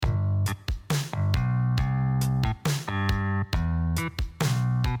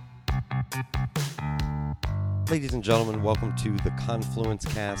Ladies and gentlemen, welcome to the Confluence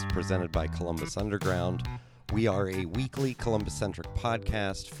Cast presented by Columbus Underground. We are a weekly Columbus-centric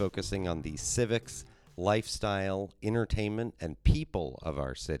podcast focusing on the civics, lifestyle, entertainment, and people of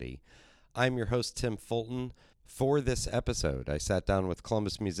our city. I'm your host, Tim Fulton. For this episode, I sat down with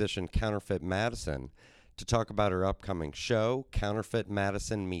Columbus musician Counterfeit Madison to talk about her upcoming show, Counterfeit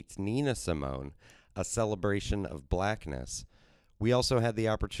Madison Meets Nina Simone, a celebration of blackness. We also had the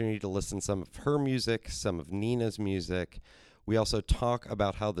opportunity to listen to some of her music, some of Nina's music. We also talk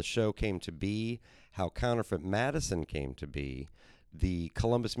about how the show came to be, how Counterfeit Madison came to be, the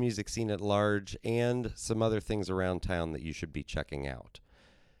Columbus music scene at large, and some other things around town that you should be checking out.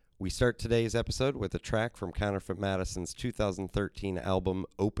 We start today's episode with a track from Counterfeit Madison's 2013 album,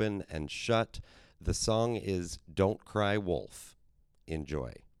 Open and Shut. The song is Don't Cry Wolf.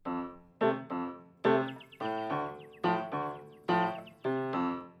 Enjoy.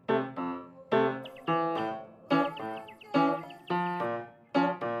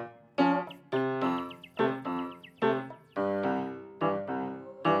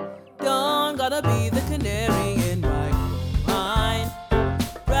 Gotta be the canary in my mind.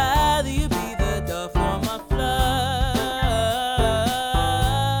 Rather you be the dove for my flood.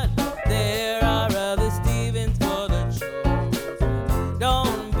 There are other Stevens for the chosen.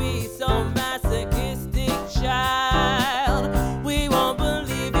 Don't be so masochistic, child. We won't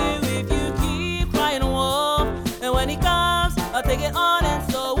believe you if you keep crying wolf. And when he comes, I'll take it on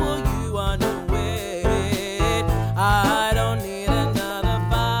and so will you on your way. I don't need another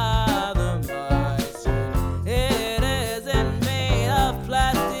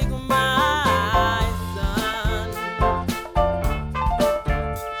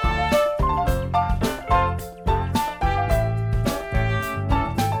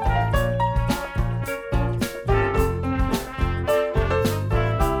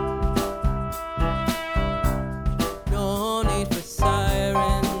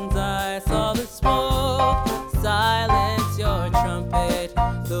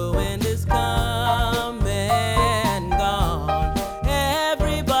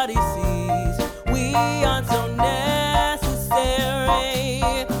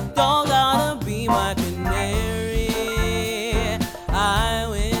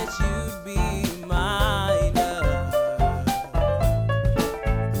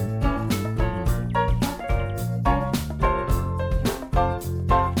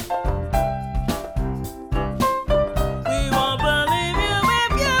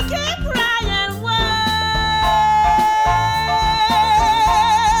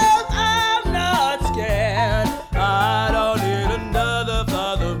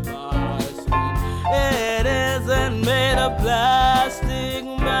plastic,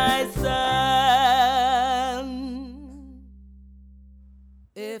 my son.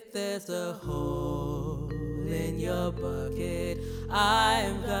 If there's a hole in your bucket,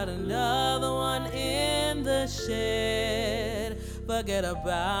 I've got another one in the shed. Forget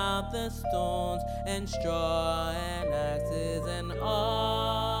about the stones and straw and axes and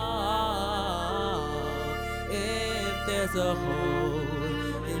all. If there's a hole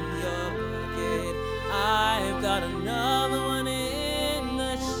in your bucket, I've got another one in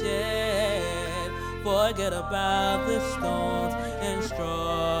the shed. Forget about the stones and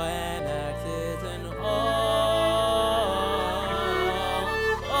straw and axes and all.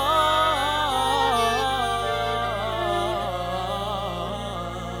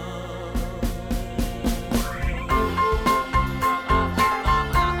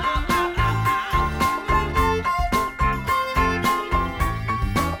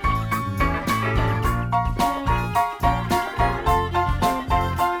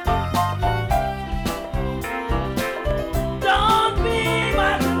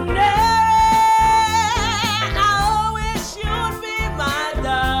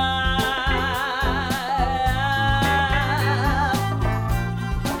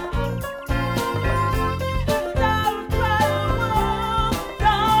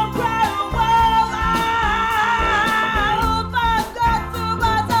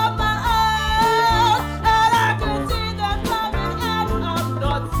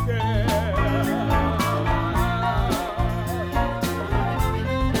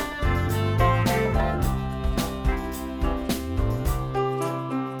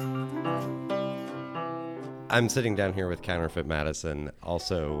 I'm sitting down here with Counterfeit Madison,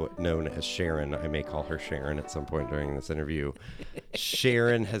 also known as Sharon. I may call her Sharon at some point during this interview.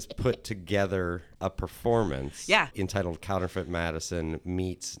 Sharon has put together a performance entitled Counterfeit Madison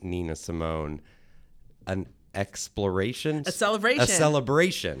Meets Nina Simone, an exploration? A celebration. A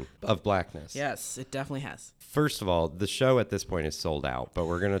celebration of blackness. Yes, it definitely has. First of all, the show at this point is sold out, but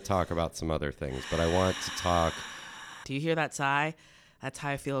we're going to talk about some other things. But I want to talk... Do you hear that sigh? That's how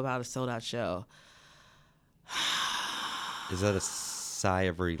I feel about a sold-out show. Is that a sigh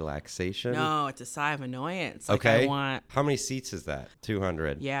of relaxation? No, it's a sigh of annoyance. Like Okay. I want... How many seats is that?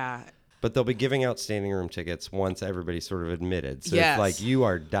 200? Yeah. But they'll be giving out standing room tickets once everybody's sort of admitted. So Yes. if like you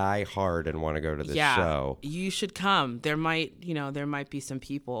are die hard and want to go to this show. You should come. There might be some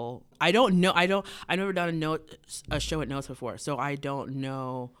people. I don't know. I've never done a show at Notes before, so I don't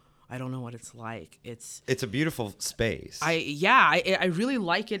know what it's like. It's a beautiful space. I really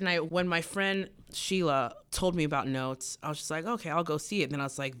like it. And when my friend Sheila told me about Notes, I was just like, okay, I'll go see it. And then I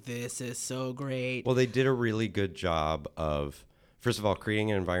was like, this is so great. Well, they did a really good job of, first of all,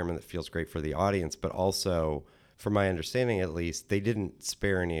 creating an environment that feels great for the audience, but also, from my understanding at least, they didn't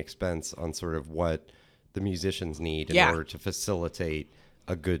spare any expense on sort of what the musicians need in order to facilitate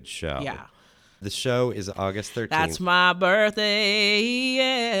a good show. Yeah. The show is August 13th. That's my birthday,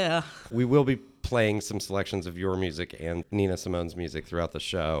 yeah. We will be playing some selections of your music and Nina Simone's music throughout the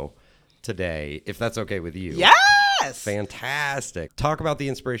show today, if that's okay with you. Yes! Fantastic. Talk about the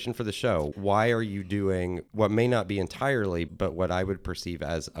inspiration for the show. Why are you doing what may not be entirely, but what I would perceive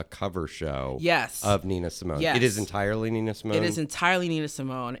as a cover show of Nina Simone? Yes. It is entirely Nina Simone? It is entirely Nina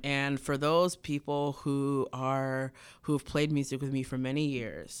Simone. And for those people who've played music with me for many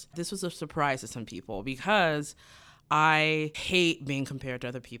years, this was a surprise to some people because I hate being compared to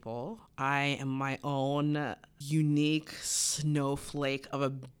other people. I am my own unique snowflake of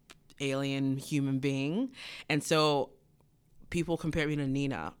a alien human being, and so people compare me to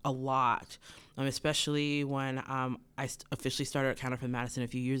Nina a lot, especially when I officially started at Counterfeit Madison a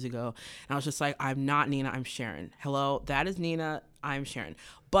few years ago, and I was just like, I'm not Nina, I'm Sharon. Hello, that is Nina, I'm Sharon.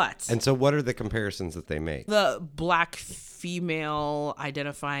 And so what are the comparisons that they make? The black female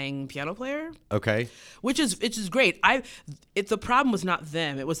identifying piano player. Okay. Which is great. The problem was not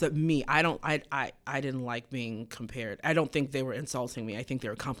them. It was that me. I didn't like being compared. I don't think they were insulting me. I think they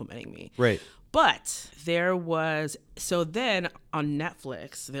were complimenting me. Right. But then on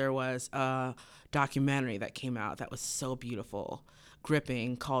Netflix, there was a documentary that came out that was so beautiful,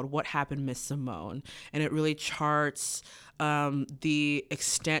 gripping, called What Happened, Miss Simone. And it really charts the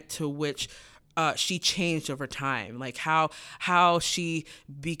extent to which she changed over time, like how she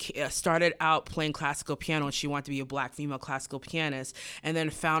started out playing classical piano and she wanted to be a black female classical pianist, and then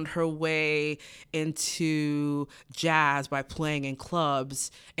found her way into jazz by playing in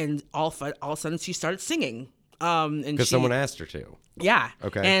clubs, and all of a sudden she started singing. Because someone asked her to. Yeah.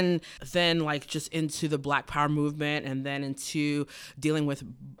 Okay. And then just into the Black Power movement, and then into dealing with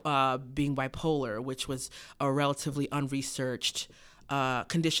being bipolar, which was a relatively unresearched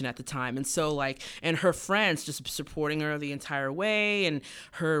condition at the time. And so and her friends just supporting her the entire way, and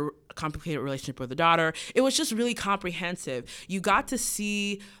her complicated relationship with the daughter. It was just really comprehensive. You got to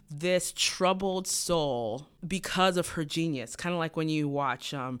see this troubled soul because of her genius. Kind of like when you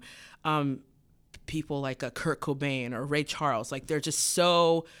watch people like Kurt Cobain or Ray Charles, they're just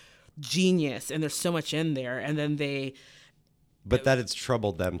so genius and there's so much in there, and then but that it's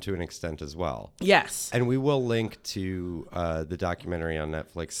troubled them to an extent as well. Yes. And we will link to the documentary on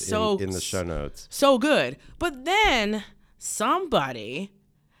Netflix in the show notes. So good. But then somebody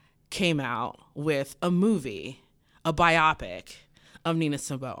came out with a movie, a biopic of Nina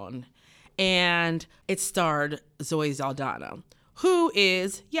Simone, and it starred Zoe Saldana, who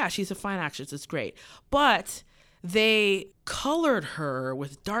is, she's a fine actress, it's great. But they colored her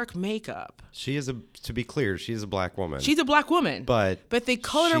with dark makeup. To be clear, she's a black woman. She's a black woman. But they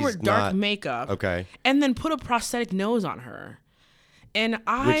colored her with dark makeup. Okay. And then put a prosthetic nose on her.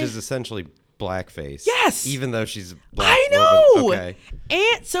 Which is essentially blackface. Yes. Even though she's black. I know. Woman. Okay.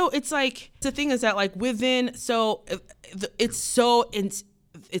 And so it's the thing is that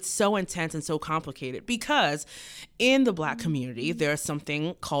it's so intense and so complicated because in the black community, there's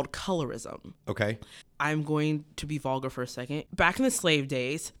something called colorism. Okay. I'm going to be vulgar for a second. Back in the slave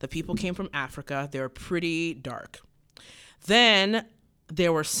days, the people came from Africa. They were pretty dark. Then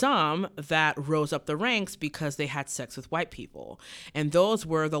there were some that rose up the ranks because they had sex with white people. And those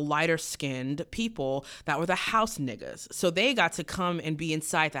were the lighter skinned people that were the house niggas. So they got to come and be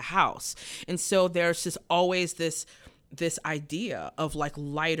inside the house. And so there's just always this idea of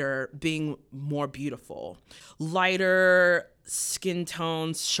lighter being more beautiful, lighter skin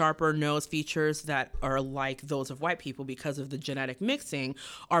tones, sharper nose features that are like those of white people because of the genetic mixing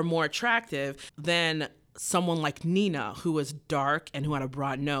are more attractive than someone like Nina, who was dark and who had a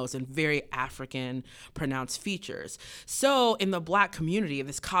broad nose and very African pronounced features. So in the Black community,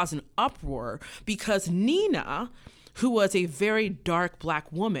 this caused an uproar because Nina, who was a very dark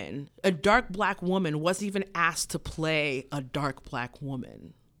Black woman, wasn't even asked to play a dark Black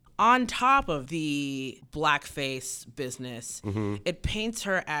woman. On top of the blackface business, it paints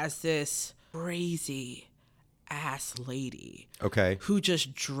her as this crazy ass lady who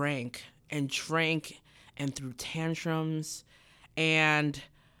just drank and threw tantrums. And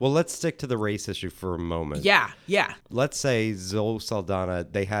well, let's stick to the race issue for a moment. Yeah. Let's say Zoe Saldana,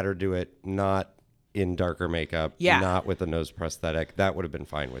 they had her do it not in darker makeup, not with a nose prosthetic. That would have been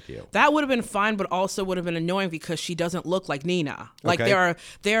fine with you. That would have been fine, but also would have been annoying because she doesn't look like Nina. Like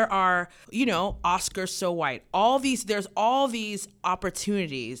there are, Oscar So White. There's all these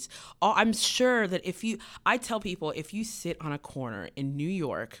opportunities. I'm sure that I tell people, if you sit on a corner in New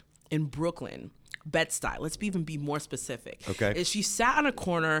York, in Brooklyn, Bed-Stuy, let's even be more specific. Okay. If you sat on a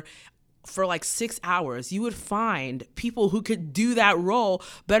corner for like 6 hours, you would find people who could do that role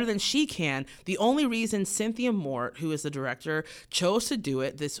better than she can. The only reason Cynthia Mort, who is the director, chose to do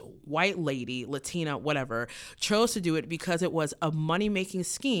it, this white lady, Latina, whatever, chose to do it because it was a money-making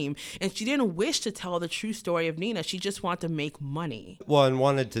scheme, and she didn't wish to tell the true story of Nina. She just wanted to make money. Well, and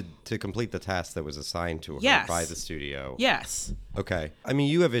wanted to complete the task that was assigned to her by the studio. Yes. Okay. I mean,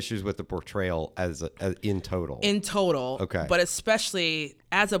 you have issues with the portrayal as in total. In total. Okay. But especially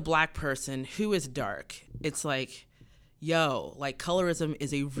as a Black person who is dark, it's like, colorism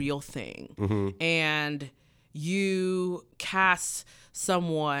is a real thing. And you cast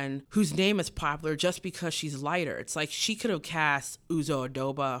someone whose name is popular just because she's lighter. It's like she could have cast Uzo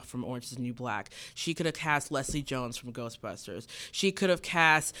Aduba from Orange is the New Black. She could have cast Leslie Jones from Ghostbusters. She could have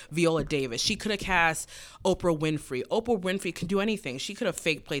cast Viola Davis. She could have cast Oprah Winfrey. Oprah Winfrey can do anything. She could have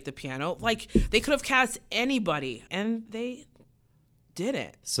fake played the piano. Like, they could have cast anybody, and they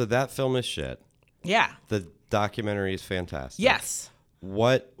didn't. So that film is shit. Yeah. The documentary is fantastic. Yes.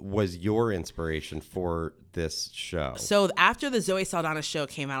 What was your inspiration for this show? So after the Zoe Saldana show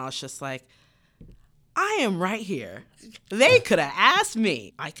came out, I was just like, I am right here. They could have asked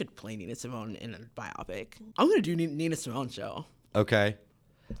me. I could play Nina Simone in a biopic. I'm going to do Nina Simone show. Okay.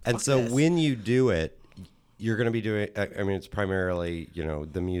 And so when you do it, you're going to be doing, I mean, it's primarily,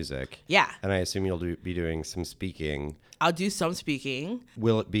 the music. Yeah. And I assume you'll be doing some speaking. I'll do some speaking.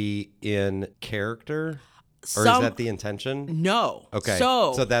 Will it be in character? Or is that the intention? No. Okay.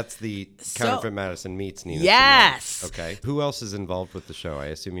 So that's the Counterfeit Madison meets Nina Yes. Simone. Okay. Who else is involved with the show? I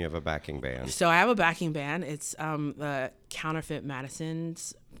assume you have a backing band. So I have a backing band. It's the Counterfeit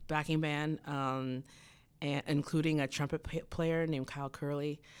Madison's backing band, and including a trumpet player named Kyle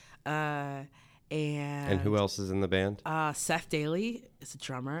Curley. And who else is in the band? Seth Daly is a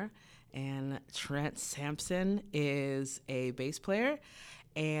drummer, and Trent Sampson is a bass player,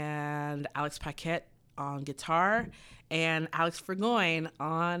 and Alex Paquette on guitar, and Alex Fergoin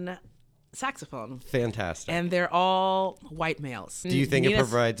on saxophone. Fantastic. And they're all white males. Do you think it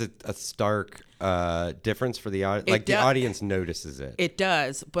provides a stark difference for the audience? Like, the audience notices it. It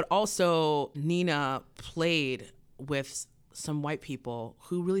does, but also Nina played with some white people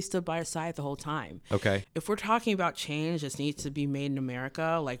who really stood by her side the whole time. Okay. If we're talking about change that needs to be made in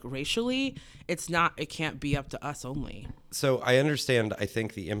America, like racially, it can't be up to us only. So I understand, I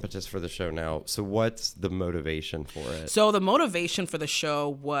think, the impetus for the show now. So what's the motivation for it? So the motivation for the show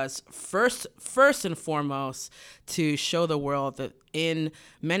was first and foremost to show the world that in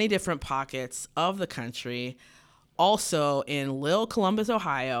many different pockets of the country, also in Little Columbus,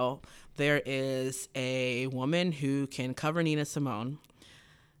 Ohio, there is a woman who can cover Nina Simone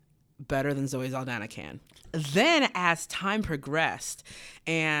better than Zoe Saldana can. Then as time progressed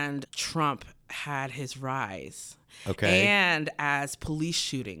and Trump had his rise, okay, and as police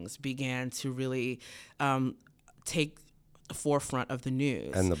shootings began to really take the forefront of the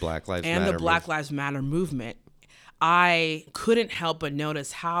news, and the Black Lives Matter movement, I couldn't help but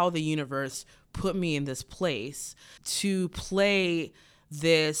notice how the universe put me in this place to play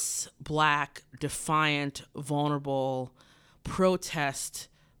this Black, defiant, vulnerable protest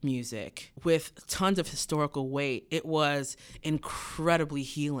music with tons of historical weight. It was incredibly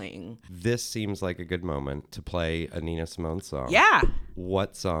healing. This seems like a good moment to play a Nina Simone song. Yeah.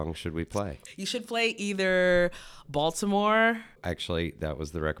 What song should we play? You should play either Baltimore. Actually, that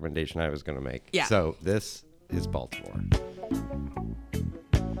was the recommendation I was going to make. Yeah. So this is Baltimore.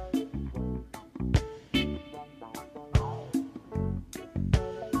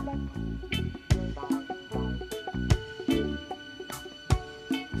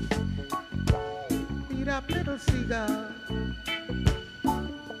 Little seagull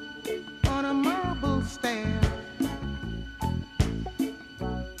on a marble stage.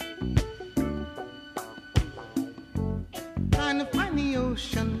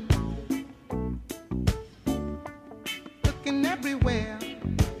 ocean, looking everywhere.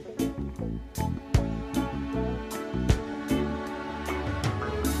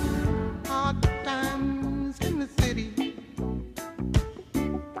 Hard times in the city,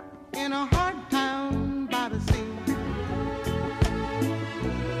 in a hard town by the sea.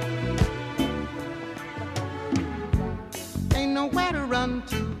 Ain't nowhere to run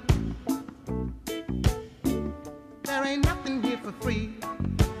to. There ain't nothing here for free.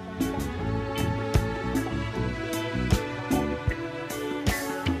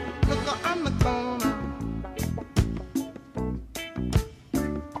 Look on the corner,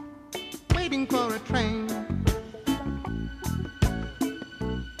 waiting for a train.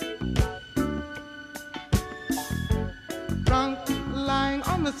 Drunk, lying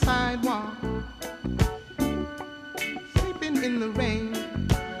on the sidewalk, sleeping in the rain.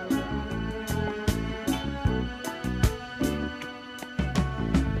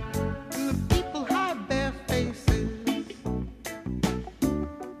 And the people hide their faces,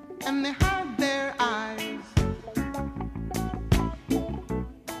 and they hide their eyes.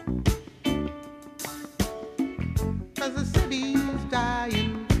 'Cause the city's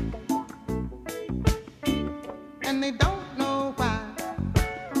dying, and they don't know why.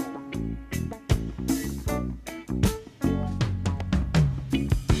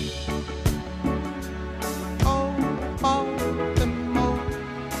 Oh, Baltimore,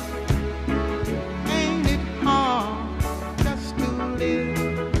 ain't it hard just to live?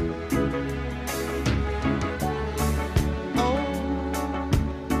 Oh,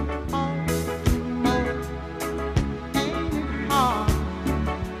 Baltimore, ain't it hard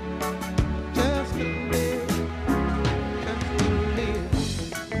just to live, just to live?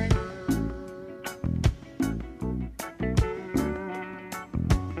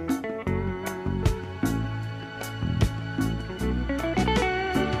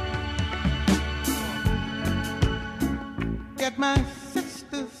 Get my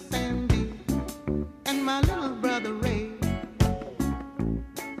sister Sandy and my little brother Ray.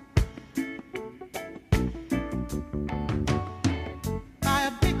 Buy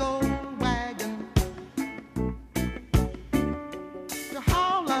a big old wagon to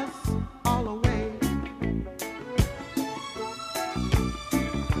haul us all away.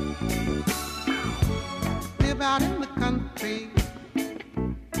 Live out in the country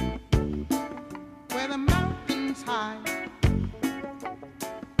where the mountains high.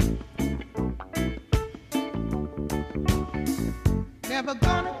 Never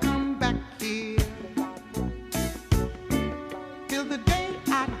gonna come back here till the day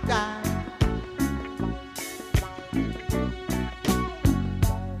I die.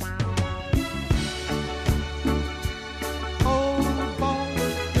 Oh,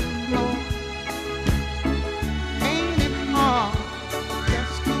 Baltimore, ain't it hard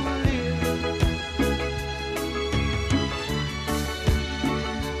just to live?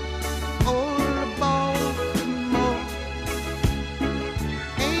 Oh, Baltimore,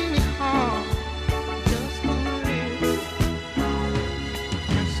 ain't it hard just to live?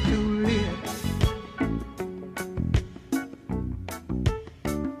 Just to live.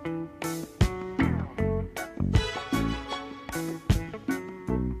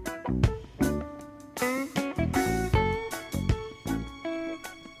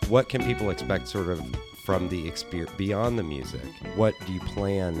 What can people expect sort of from the experience beyond the music? What do you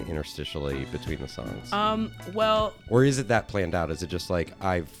plan interstitially between the songs? Well, Or is it that planned out? Is it just like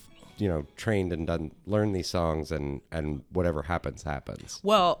I've, trained and learned these songs and whatever happens?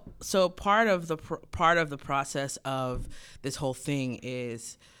 Well, so part of the process of this whole thing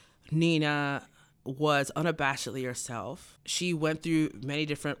is Nina was unabashedly herself. She went through many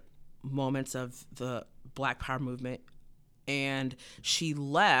different moments of the Black Power movement, and she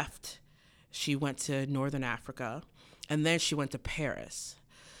left. She went to Northern Africa, and then she went to Paris.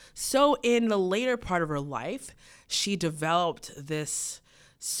 So in the later part of her life, she developed this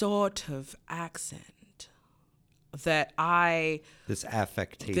sort of accent that This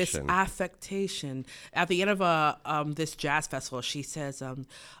affectation. At the end of this jazz festival, she says,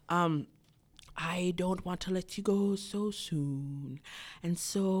 I don't want to let you go so soon and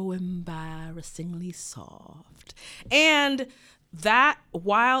so embarrassingly soft. And that,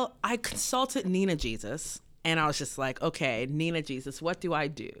 while I consulted Nina Jesus, and I was just like, okay, Nina Jesus, what do I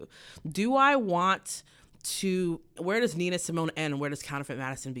do? Do I want to, where does Nina Simone end and where does Counterfeit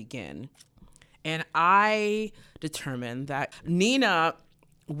Madison begin? And I determined that Nina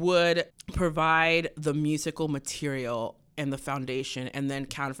would provide the musical material and the foundation, and then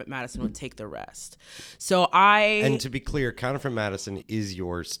Counterfeit Madison would take the rest. And to be clear, Counterfeit Madison is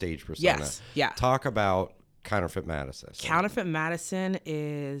your stage persona. Yes, yeah. Talk about Counterfeit Madison. Counterfeit Madison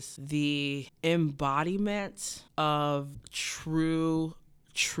is the embodiment of true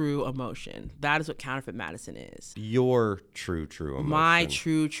emotion. That is what Counterfeit Madison is. Your true emotion. My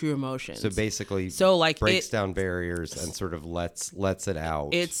true emotions. So basically, like breaks down barriers and sort of lets it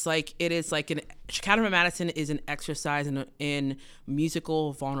out. It is like Counterfeit Madison is an exercise in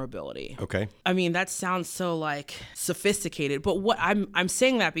musical vulnerability. Okay. I mean, that sounds so like sophisticated, but what I'm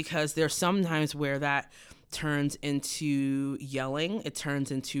saying that because there's some times where that turns into yelling. It turns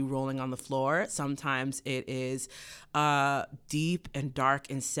into rolling on the floor. Sometimes it is deep and dark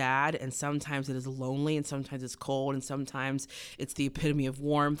and sad, and sometimes it is lonely, and sometimes it's cold, and sometimes it's the epitome of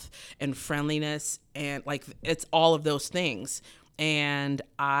warmth and friendliness, and like it's all of those things. And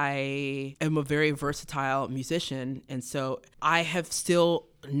I am a very versatile musician, and so I have still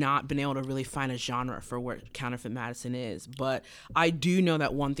not been able to really find a genre for what Counterfeit Madison is. But I do know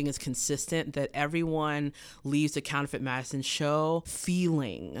that one thing is consistent, that everyone leaves the Counterfeit Madison show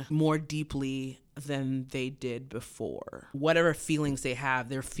feeling more deeply than they did before. Whatever feelings they have,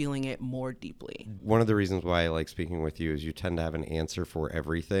 they're feeling it more deeply. One of the reasons why I like speaking with you is you tend to have an answer for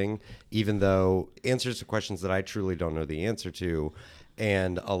everything, even though answers to questions that I truly don't know the answer to.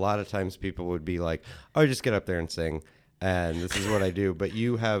 And a lot of times people would be like, oh, just get up there and sing. And this is what I do. But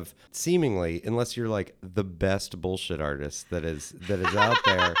you have seemingly, unless you're like the best bullshit artist that is out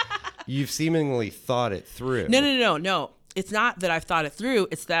there, you've seemingly thought it through. No. It's not that I've thought it through.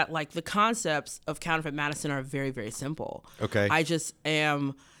 It's that like the concepts of Counterfeit Madison are very, very simple. Okay. I just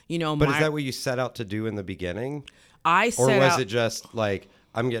am, But is that what you set out to do in the beginning? Or was it just like,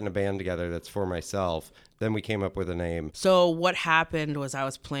 I'm getting a band together that's for myself? Then we came up with a name. So what happened was I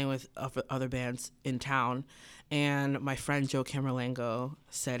was playing with other bands in town, and my friend Joe Camerlengo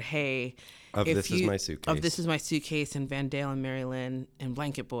said, hey, This Is My Suitcase and Van Dale and Mary Lynn and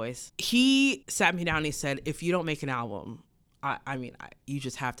Blanket Boys. He sat me down and he said, if you don't make an album, you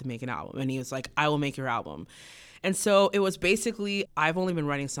just have to make an album. And he was like, I will make your album. And so it was basically, I've only been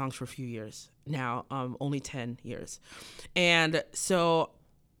writing songs for a few years now, only 10 years. And so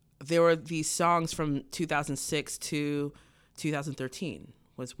there were these songs from 2006 to 2013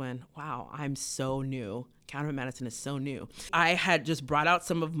 was when, wow, I'm so new. Counterfeit Madison is so new. I had just brought out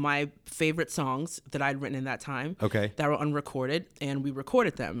some of my favorite songs that I'd written in that time. Okay. That were unrecorded, and we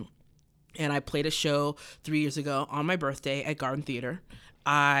recorded them. And I played a show 3 years ago on my birthday at Garden Theater.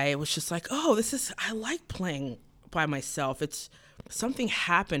 I was just like, I like playing by myself. Something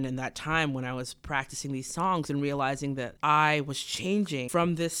happened in that time when I was practicing these songs and realizing that I was changing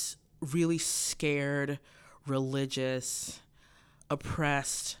from this really scared, religious,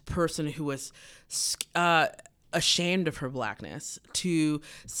 oppressed person who was ashamed of her blackness to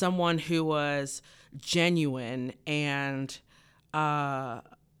someone who was genuine and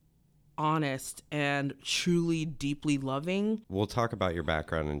honest and truly deeply loving. We'll talk about your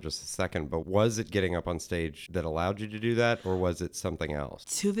background in just a second, but was it getting up on stage that allowed you to do that, or was it something else?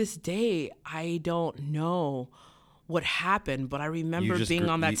 To this day, I don't know what happened, but I remember being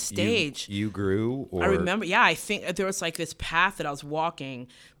on that stage. You grew? Or? I remember, I think there was like this path that I was walking,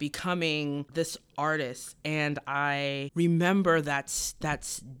 becoming this artist, and I remember that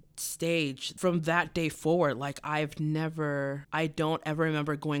stage from that day forward. Like I don't ever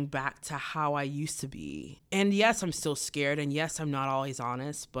remember going back to how I used to be. And yes, I'm still scared, and yes, I'm not always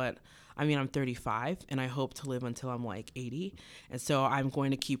honest, but I'm 35 and I hope to live until I'm like 80. And so I'm going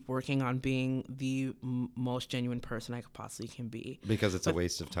to keep working on being the most genuine person I possibly can be. Because it's a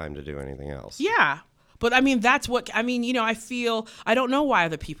waste of time to do anything else. Yeah. But that's what, I feel, I don't know why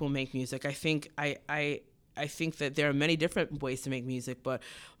other people make music. I think that there are many different ways to make music, but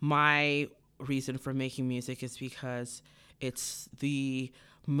my reason for making music is because it's the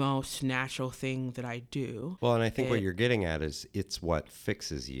most natural thing that I do. Well, and I think what you're getting at is it's what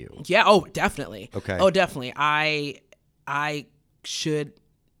fixes you. Yeah. Oh, definitely. Okay. Oh, definitely. I should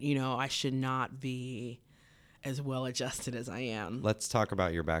not be as well adjusted as I am. Let's talk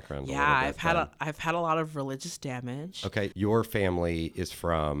about your background. Yeah, I've had a lot of religious damage. Okay, your family is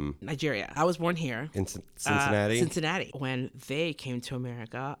from Nigeria. I was born here in Cincinnati. Cincinnati. When they came to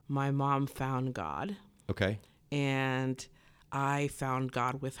America, my mom found God. Okay. And I found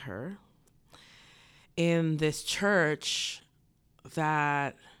God with her in this church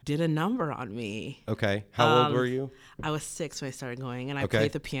that did a number on me. Okay. How old were you? I was 6 when I started going, and I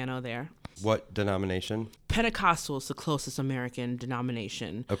played the piano there. What denomination? Pentecostal is the closest American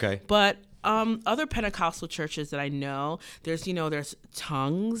denomination. Okay. But other Pentecostal churches that I know, there's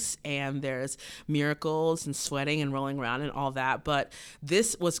tongues and there's miracles and sweating and rolling around and all that. But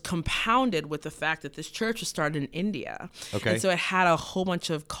this was compounded with the fact that this church was started in India. Okay. And so it had a whole bunch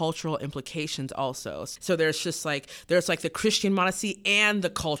of cultural implications also. So there's the Christian modesty and the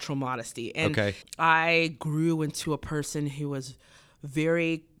cultural modesty. And Okay. I grew into a person who was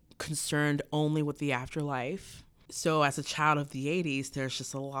very concerned only with the afterlife. So as a child of the 80s, there's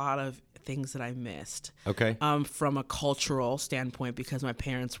just a lot of things that I missed. Okay. From a cultural standpoint, because my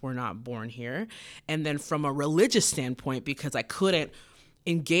parents were not born here. And then from a religious standpoint, because I couldn't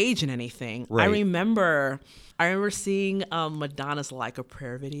engage in anything. Right. I remember seeing Madonna's Like a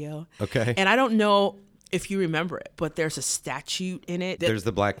Prayer video. Okay. And I don't know if you remember it, but there's a statue in it. There's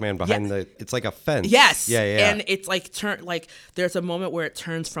the black man behind it's like a fence. Yes. Yeah. And it's like there's a moment where it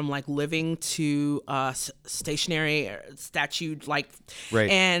turns from like living to stationary statue, like, Right.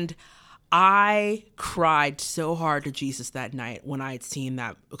 And I cried so hard to Jesus that night when I had seen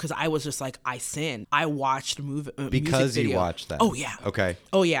that, because I was just like, I sinned. I watched a music Because video. you watched that. Oh, yeah. Okay.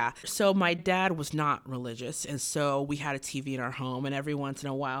 Oh, yeah. So my dad was not religious, and so we had a TV in our home, and every once in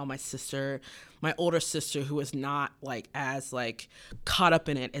a while my older sister, who was not like as like caught up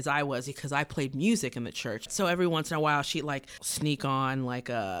in it as I was, because I played music in the church. So every once in a while she'd like sneak on like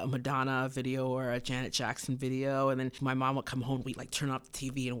a Madonna video or a Janet Jackson video. And then my mom would come home, we'd like turn off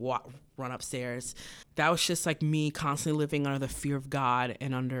the TV and run upstairs. That was just like me constantly living under the fear of God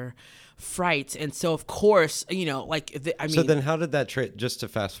and under fright. And so of course, So then how did that, just to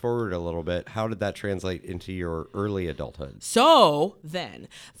fast forward a little bit, how did that translate into your early adulthood? So then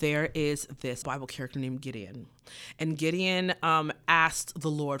there is this Bible character named Gideon. And Gideon asked the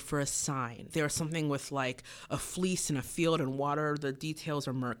Lord for a sign. There was something with like a fleece in a field and water. The details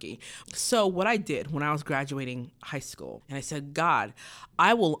are murky. So what I did when I was graduating high school, and I said, God,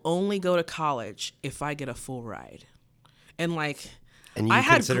 I will only go to college if I get a full ride. And like... And you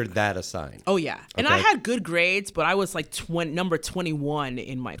considered that a sign? Oh, yeah. And Okay. I had good grades, but I was like number 21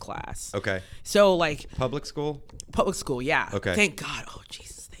 in my class. Okay. So like... Public school? Public school, yeah. Okay. Thank God. Oh,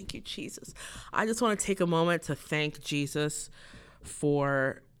 Jesus. Thank you, Jesus. I just want to take a moment to thank Jesus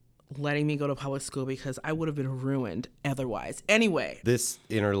for letting me go to public school, because I would have been ruined otherwise. Anyway. This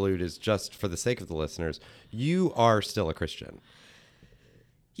interlude is just for the sake of the listeners. You are still a Christian.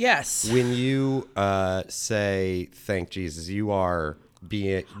 Yes. When you say thank Jesus, you are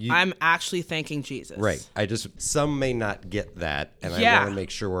being... I'm actually thanking Jesus. Right. Some may not get that, and Yeah. I want to make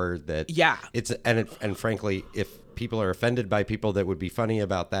sure that... Yeah. And frankly, if people are offended by people that would be funny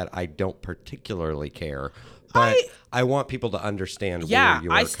about that, I don't particularly care. But I want people to understand where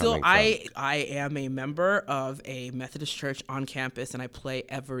you are coming from. I am a member of a Methodist church on campus, and I play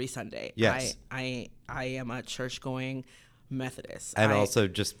every Sunday. Yes. I am a church-going Methodist. And also,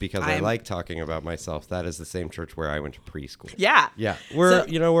 just because I like talking about myself, that is the same church where I went to preschool. Yeah. Yeah.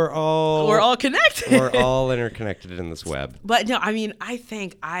 We're all connected. We're all interconnected in this web. But no, I mean,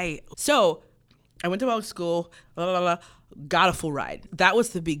 so I went to public school, got a full ride. That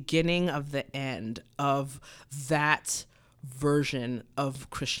was the beginning of the end of that version of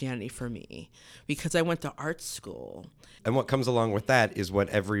Christianity for me, because I went to art school. And what comes along with that is what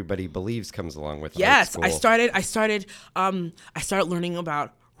everybody believes comes along with art Yes, school. I started learning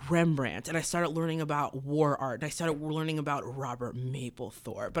about Rembrandt, and I started learning about war art, and I started learning about Robert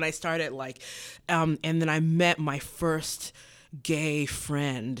Mapplethorpe. But I started and then I met my first gay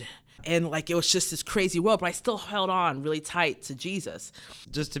friend. And like, it was just this crazy world, but I still held on really tight to Jesus.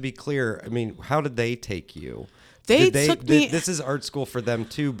 Just to be clear, I mean, how did they take you? They took me... This is art school for them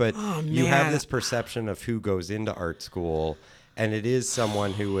too, but you have this perception of who goes into art school, and it is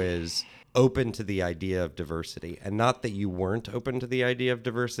someone who is open to the idea of diversity. And not that you weren't open to the idea of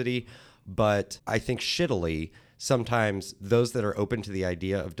diversity, but I think shittily, sometimes those that are open to the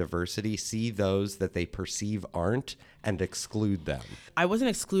idea of diversity see those that they perceive aren't and exclude them. I wasn't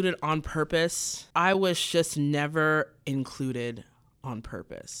excluded on purpose. I was just never included on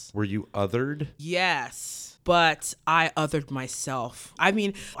purpose. Were you othered? Yes, but I othered myself. I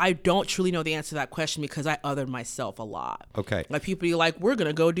mean, I don't truly know the answer to that question, because I othered myself a lot. Okay. Like, people be like, we're going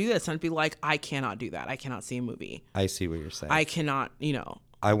to go do this. And I'd be like, I cannot do that. I cannot see a movie. I see what you're saying. I cannot,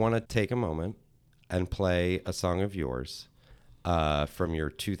 I want to take a moment and play a song of yours from your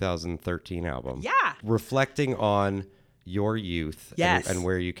 2013 album. Yeah. Reflecting on your youth. Yes. and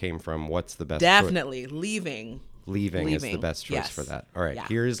where you came from. What's the best Definitely. Leaving. Leaving is the best choice Yes. for that. All right, Yeah.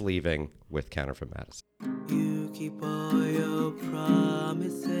 Here is Leaving with Counterfeit Madison. You keep all your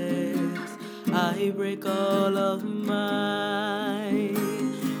promises. I break all of mine.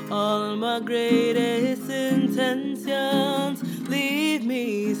 All my greatest intentions leave me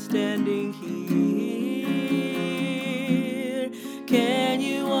me standing here. Can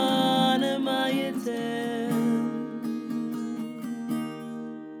you honor my attempt?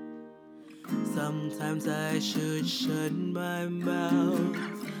 Sometimes I should shut my mouth,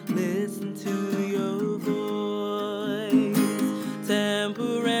 listen to your voice.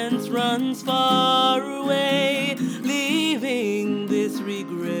 Temperance runs far away, leaving this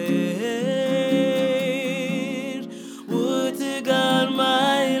regret. Would to God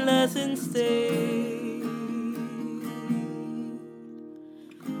my lesson stay.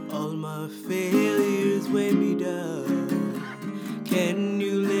 All my failures weigh me down. Can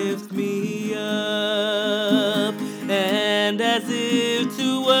you lift me up? And as if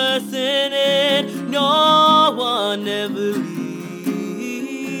to worsen it, no one ever leaves.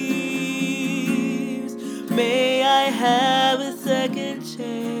 May I have a second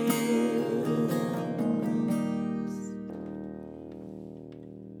chance?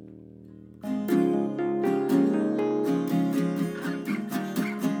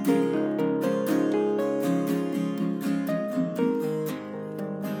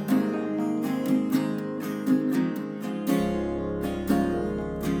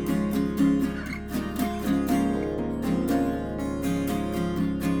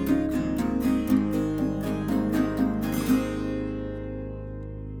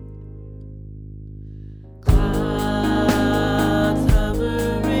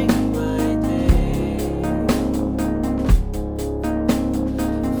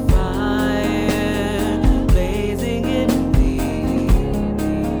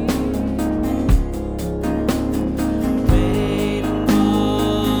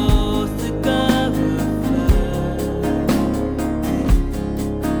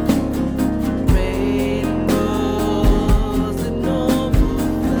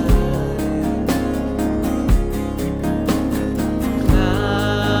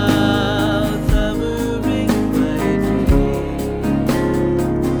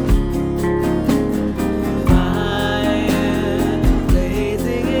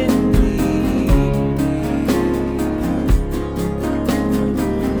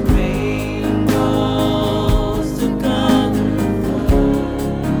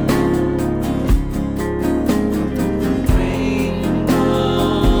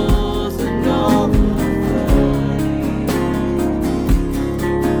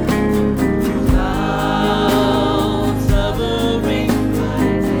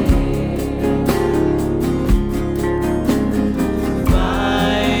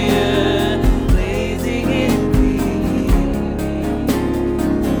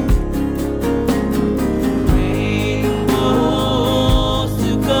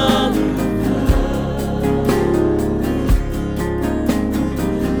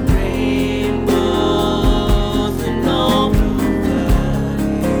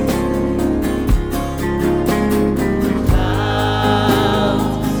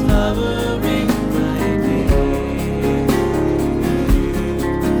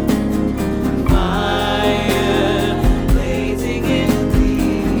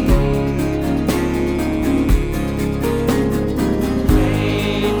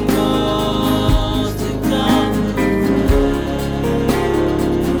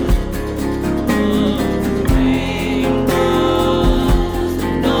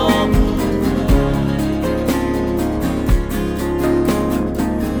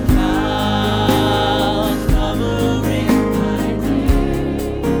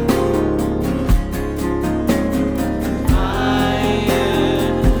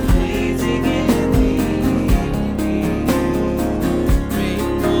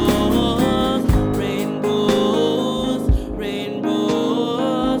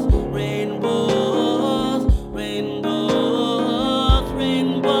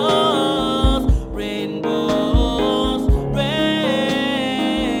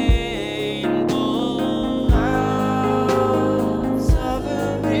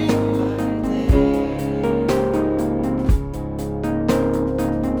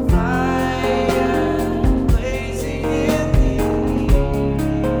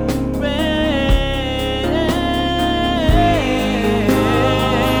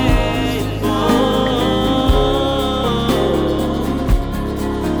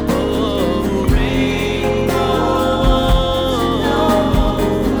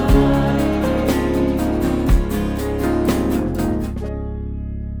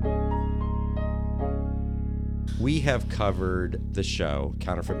 We have covered the show,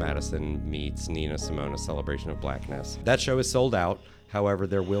 Counterfeit Madison meets Nina Simone's Celebration of Blackness. That show is sold out. However,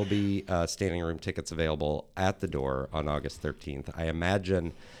 there will be standing room tickets available at the door on August 13th. I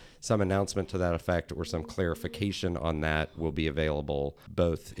imagine some announcement to that effect or some clarification on that will be available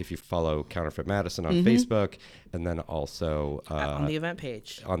both if you follow Counterfeit Madison on Facebook and then also on the event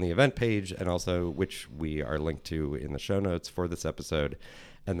page. On the event page, and also which we are linked to in the show notes for this episode.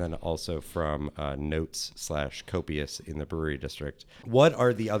 And then also from notes/copious in the Brewery District. What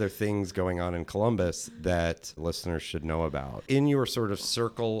are the other things going on in Columbus that listeners should know about in your sort of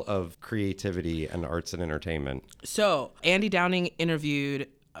circle of creativity and arts and entertainment? So Andy Downing interviewed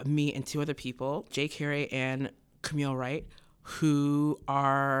me and 2 other people, Jay Carey and Camille Wright, who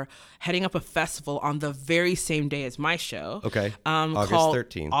are heading up a festival on the very same day as my show. Okay. August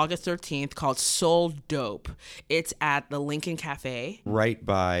 13th. August 13th, called Soul Dope. It's at the Lincoln Cafe. Right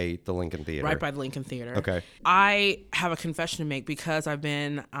by the Lincoln Theater. Right by the Lincoln Theater. Okay. I have a confession to make because I've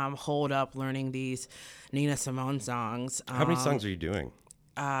been holed up learning these Nina Simone songs. How many songs are you doing?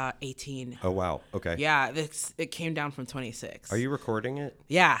 18. Oh, wow. Okay. Yeah, it came down from 26. Are you recording it?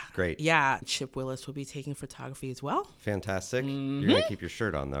 Yeah. Great. Yeah. Chip Willis will be taking photography as well. Fantastic. You're going to keep your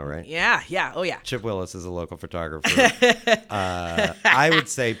shirt on, though, right? Yeah. Yeah. Oh, yeah. Chip Willis is a local photographer. I would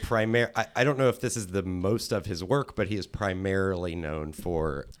say I don't know if this is the most of his work, but he is primarily known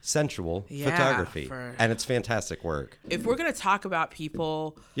for sensual photography. And it's fantastic work. If we're going to talk about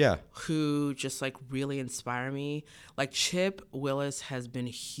people Yeah. who just like really inspire me, like Chip Willis has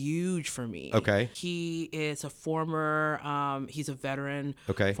been huge for me. Okay. He is a former, he's a veteran,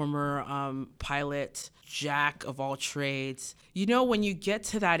 Okay. former pilot, jack of all trades. You know, when you get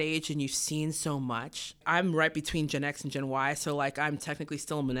to that age and you've seen so much, I'm right between Gen X and Gen Y, so like I'm technically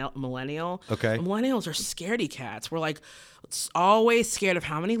still a millennial. Okay. Millennials are scaredy cats. We're like always scared of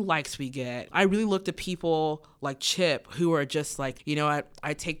how many likes we get. I really looked at people like Chip who are just like, you know what,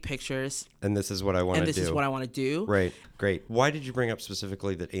 I take pictures. And this is what I want to do. And this is what I want to do. Right. Great. Why did you bring up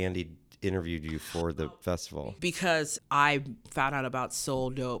specifically that Andy interviewed you for the festival? Because I found out about Soul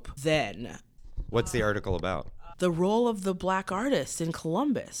Dope then. What's the article about? The role of the Black artists in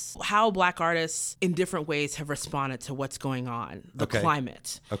Columbus. How Black artists in different ways have responded to what's going on, the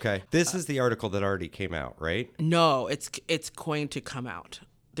climate. Okay. This is the article that already came out, right? No, it's going to come out.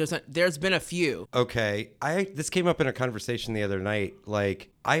 There's been a few. Okay. This came up in a conversation the other night. Like,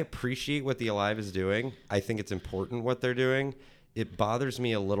 I appreciate what The Alive is doing. I think it's important what they're doing. It bothers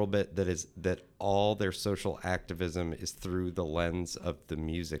me a little bit that all their social activism is through the lens of the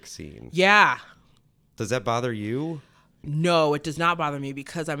music scene. Yeah. Does that bother you? No, it does not bother me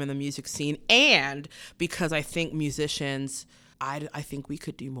because I'm in the music scene and because I think musicians, I think we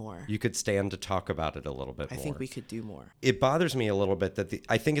could do more. You could stand to talk about it a little bit more. I think we could do more. It bothers me a little bit that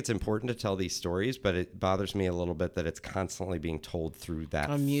I think it's important to tell these stories, but it bothers me a little bit that it's constantly being told through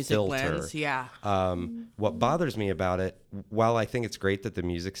that music filter. lens, yeah. What bothers me about it, while I think it's great that the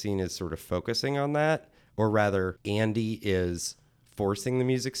music scene is sort of focusing on that, or rather Andy is forcing the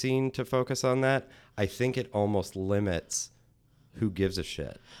music scene to focus on that, I think it almost limits who gives a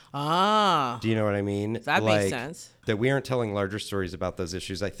shit. Ah. Do you know what I mean? That makes sense. That we aren't telling larger stories about those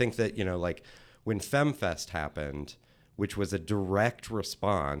issues. I think that, like when FemFest happened, which was a direct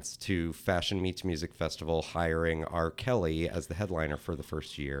response to Fashion Meets Music Festival hiring R. Kelly as the headliner for the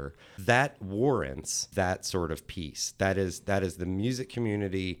first year, that warrants that sort of piece. That is the music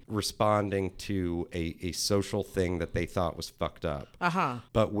community responding to a social thing that they thought was fucked up. Uh-huh.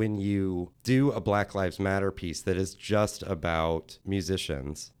 But when you do a Black Lives Matter piece that is just about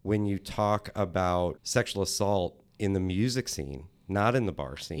musicians, when you talk about sexual assault in the music scene, not in the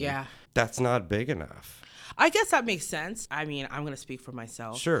bar scene, that's not big enough. I guess that makes sense. I mean, I'm going to speak for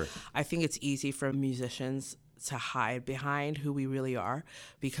myself. Sure. I think it's easy for musicians to hide behind who we really are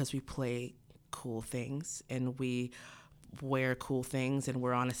because we play cool things and we wear cool things and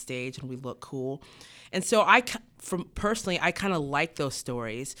we're on a stage and we look cool. And so personally, I kind of like those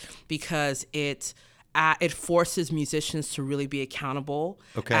stories because it forces musicians to really be accountable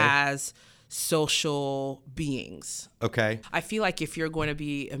as social beings. Okay. I feel like if you're going to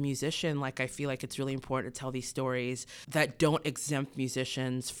be a musician, I feel like it's really important to tell these stories that don't exempt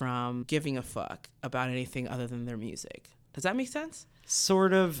musicians from giving a fuck about anything other than their music. Does that make sense?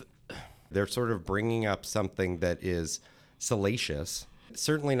 Sort of. They're sort of bringing up something that is salacious,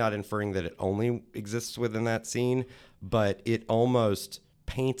 certainly not inferring that it only exists within that scene, but it almost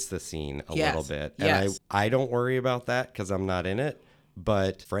paints the scene a little bit. And I don't worry about that because I'm not in it.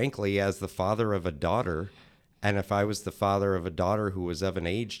 But frankly, as the father of a daughter, and if I was the father of a daughter who was of an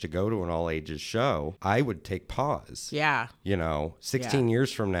age to go to an all ages show, I would take pause. Yeah. 16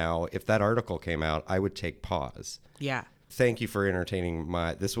 years from now, if that article came out, I would take pause. Yeah. Thank you for entertaining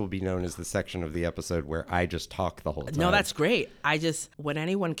this will be known as the section of the episode where I just talk the whole time. No, that's great. When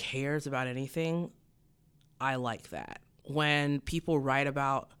anyone cares about anything, I like that. When people write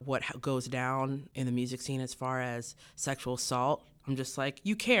about what goes down in the music scene as far as sexual assault, I'm just like,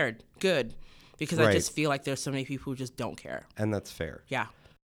 you cared. Good. Because I just feel like there's so many people who just don't care. And that's fair. Yeah.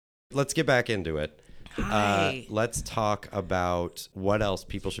 Let's get back into it. Hi. Let's talk about what else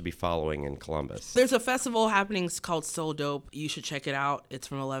people should be following in Columbus. There's a festival happening called So Dope. You should check it out. It's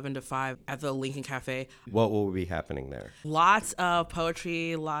from 11 to 5 at the Lincoln Cafe. What will be happening there? Lots of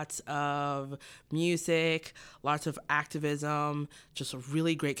poetry, lots of music, lots of activism, just a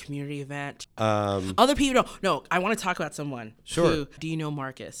really great community event. Other people don't. No, I want to talk about someone. Sure. Do you know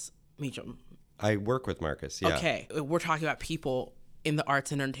Marcus Meacham? I work with Marcus, yeah. Okay. We're talking about people in the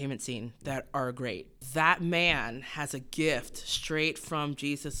arts and entertainment scene that are great. That man has a gift straight from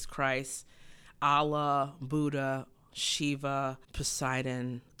Jesus Christ, Allah, Buddha, Shiva,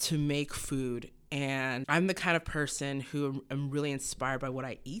 Poseidon, to make food. And I'm the kind of person who am really inspired by what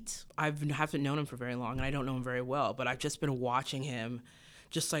I eat. I haven't known him for very long, and I don't know him very well, but I've just been watching him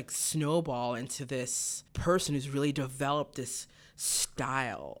just like snowball into this person who's really developed this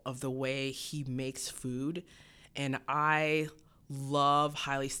style of the way he makes food. And I love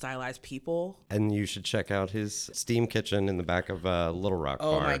highly stylized people. And you should check out his steam kitchen in the back of Little Rock Bar.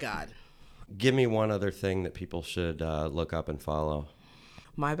 Oh my God. Give me one other thing that people should look up and follow.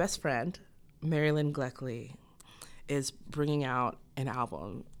 My best friend, Marilyn Gleckley, is bringing out an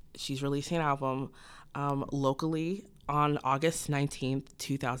album. She's releasing an album locally on August 19th,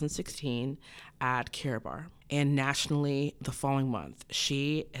 2016 at Care Bar, and nationally the following month.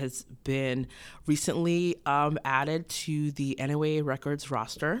 She has been recently added to the NOA Records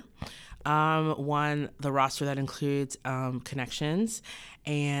roster, the roster that includes Connections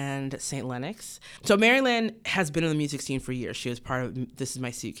and St. Lennox. So Marilyn has been in the music scene for years. She was part of This Is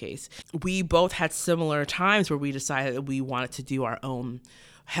My Suitcase. We both had similar times where we decided that we wanted to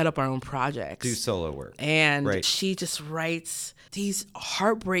head up our own projects. Do solo work. And she just writes these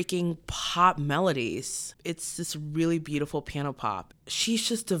heartbreaking pop melodies. It's this really beautiful piano pop. She's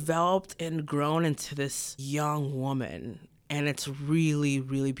just developed and grown into this young woman. And it's really,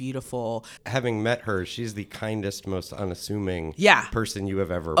 really beautiful. Having met her, she's the kindest, most unassuming person you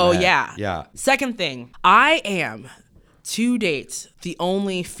have ever met. Oh, yeah. Yeah. Second thing, I am, to date, the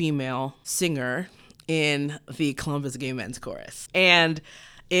only female singer in the Columbus Gay Men's Chorus. And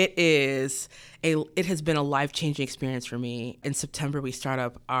it has been a life-changing experience for me. In September, we start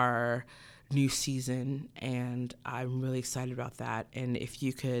up our new season, and I'm really excited about that. And if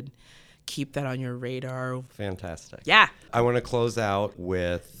you could keep that on your radar. Fantastic. Yeah. I want to close out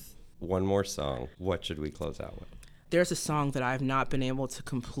with one more song. What should we close out with? There's a song that I've not been able to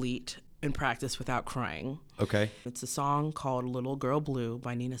complete in practice without crying. Okay. It's a song called Little Girl Blue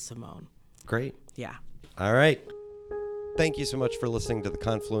by Nina Simone. Great. Yeah. All right. Thank you so much for listening to the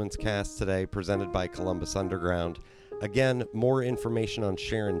Confluence Cast today, presented by Columbus Underground. Again, more information on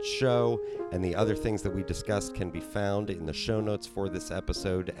Sharon's show and the other things that we discussed can be found in the show notes for this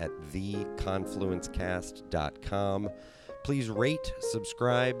episode at theconfluencecast.com. Please rate,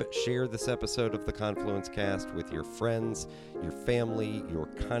 subscribe, share this episode of the Confluence Cast with your friends, your family, your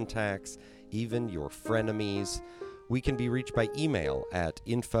contacts, even your frenemies. We can be reached by email at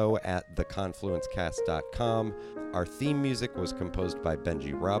info@theconfluencecast.com. Our theme music was composed by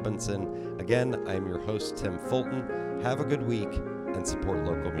Benji Robinson. Again, I'm your host, Tim Fulton. Have a good week and support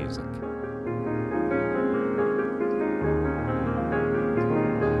local music.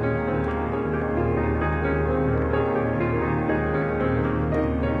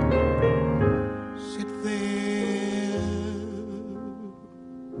 Sit there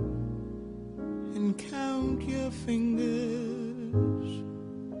and count your fingers.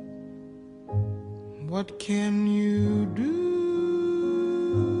 What can you do?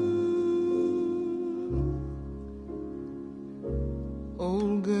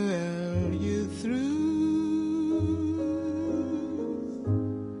 Old girl, you're through.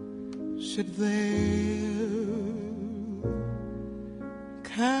 Sit there,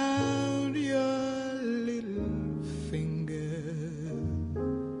 count your little fingers.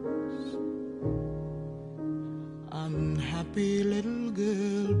 Unhappy little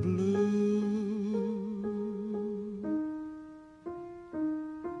girl blue.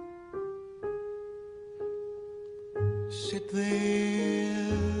 Sit there,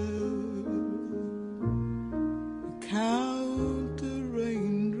 count the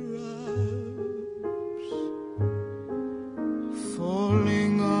raindrops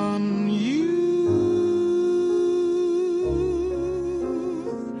falling on you.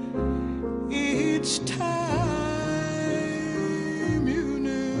 Each time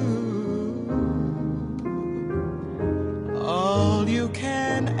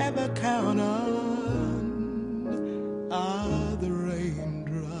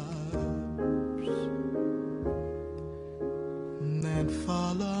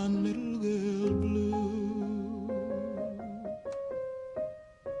fall on little girl blue.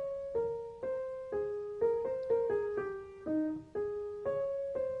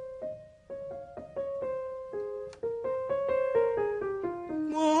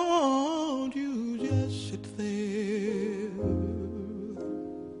 Won't you just sit there,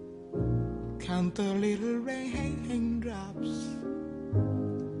 count the little raindrops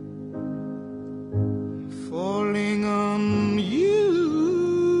falling on you,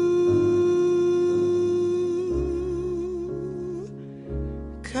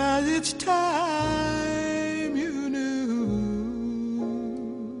 'cause it's time you knew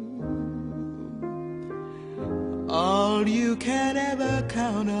all you can ever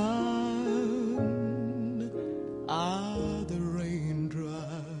count on are the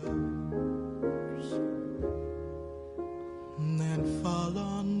raindrops that fall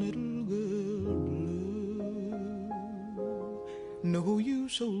on little girl blue. No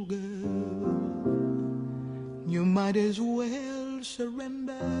use, old girl, you might as well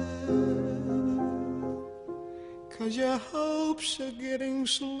surrender, 'cause your hopes are getting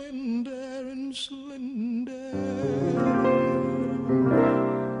slender and slender.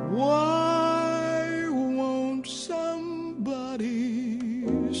 Why won't somebody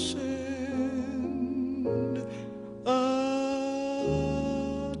send a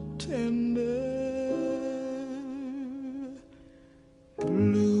tender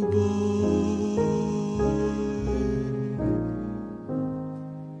blue boy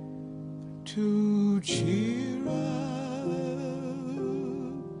to cheer us